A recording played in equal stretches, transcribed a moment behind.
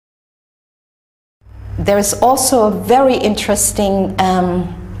there's also a very interesting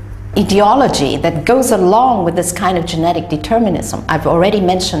ideology that goes along with this kind of genetic determinism. I've already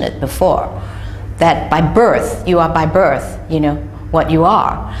mentioned it before, that by birth, you are by birth, you know, what you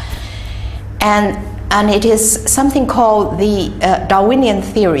are. And it is something called the Darwinian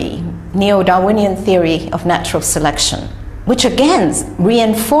theory, neo-Darwinian theory of natural selection, which again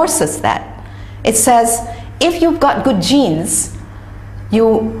reinforces that. It says, if you've got good genes,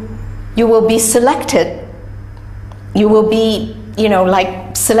 you will be selected, you will be, you know,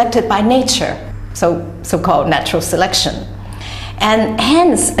 like selected by nature, so-called natural selection. And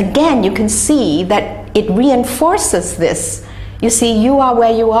hence, again, you can see that it reinforces this. You see, you are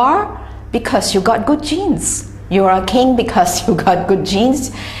where you are because you got good genes. You are a king because you got good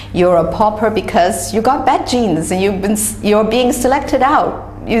genes. You're a pauper because you got bad genes, and you're being selected out.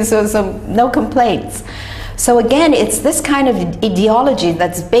 So no complaints. So again, it's this kind of ideology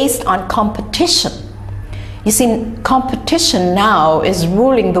that's based on competition. You see, competition now is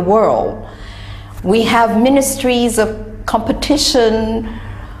ruling the world. We have ministries of competition.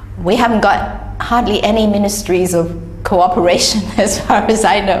 We haven't got hardly any ministries of cooperation as far as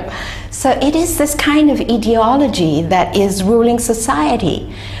I know. So it is this kind of ideology that is ruling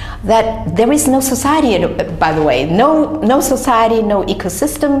society. That there is no society, by the way, no society, no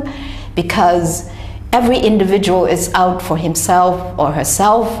ecosystem, because every individual is out for himself or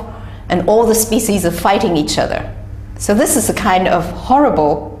herself, and all the species are fighting each other. So this is a kind of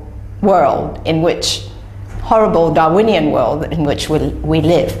horrible world in which, horrible Darwinian world in which we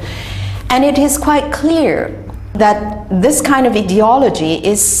live. And it is quite clear that this kind of ideology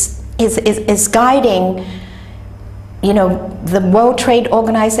is guiding, you know, the World Trade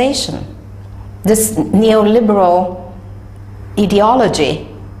Organization, this neoliberal ideology,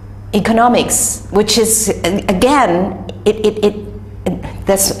 economics, which is, again,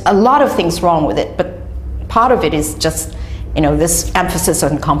 there's a lot of things wrong with it, but part of it is just, you know, this emphasis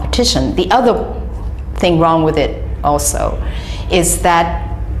on competition. The other thing wrong with it also is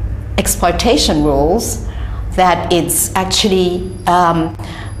that exploitation rules, that it's actually,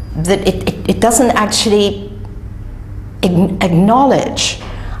 that it doesn't actually acknowledge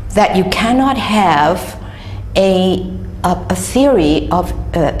that you cannot have a theory of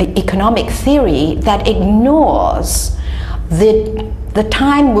economic theory that ignores the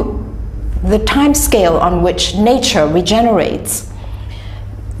time scale on which nature regenerates.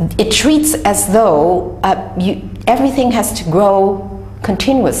 It treats as though everything has to grow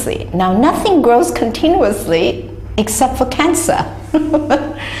continuously. Now, nothing grows continuously except for cancer.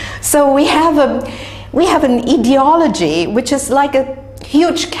 So we have an ideology which is like a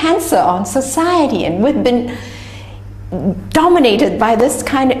huge cancer on society, and we've been dominated by this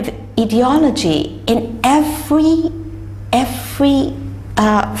kind of ideology in every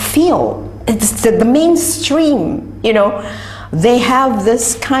field. It's the mainstream, you know. They have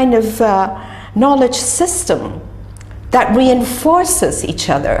this kind of knowledge system that reinforces each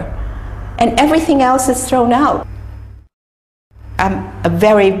other, and everything else is thrown out. I'm a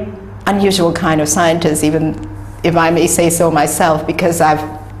very unusual kind of scientist, even if I may say so myself, because I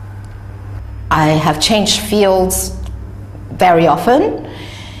have changed fields very often.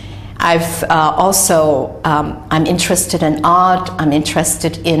 I've I'm interested in art, I'm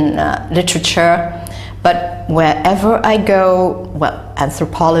interested in literature, but wherever I go, well,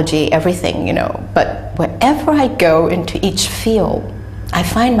 anthropology, everything, you know, but wherever I go into each field, I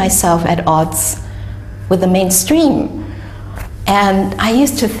find myself at odds with the mainstream. And I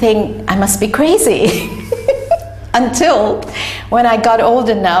used to think I must be crazy until when I got old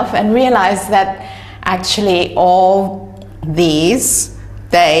enough and realized that actually all these,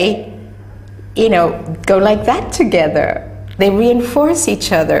 they, you know, go like that together. They reinforce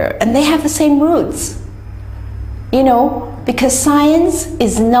each other, and they have the same roots, you know, because science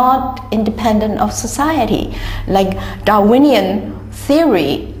is not independent of society. Like Darwinian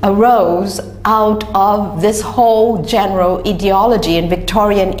theory arose out of this whole general ideology in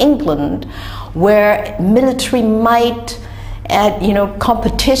Victorian England, where military might and, you know,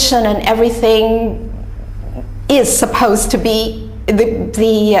 competition and everything is supposed to be the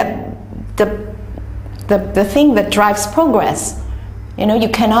thing that drives progress. You know, you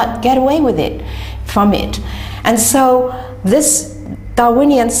cannot get away with it, from it. And so this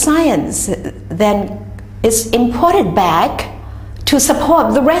Darwinian science then is imported back to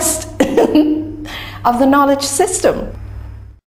support the rest of the knowledge system.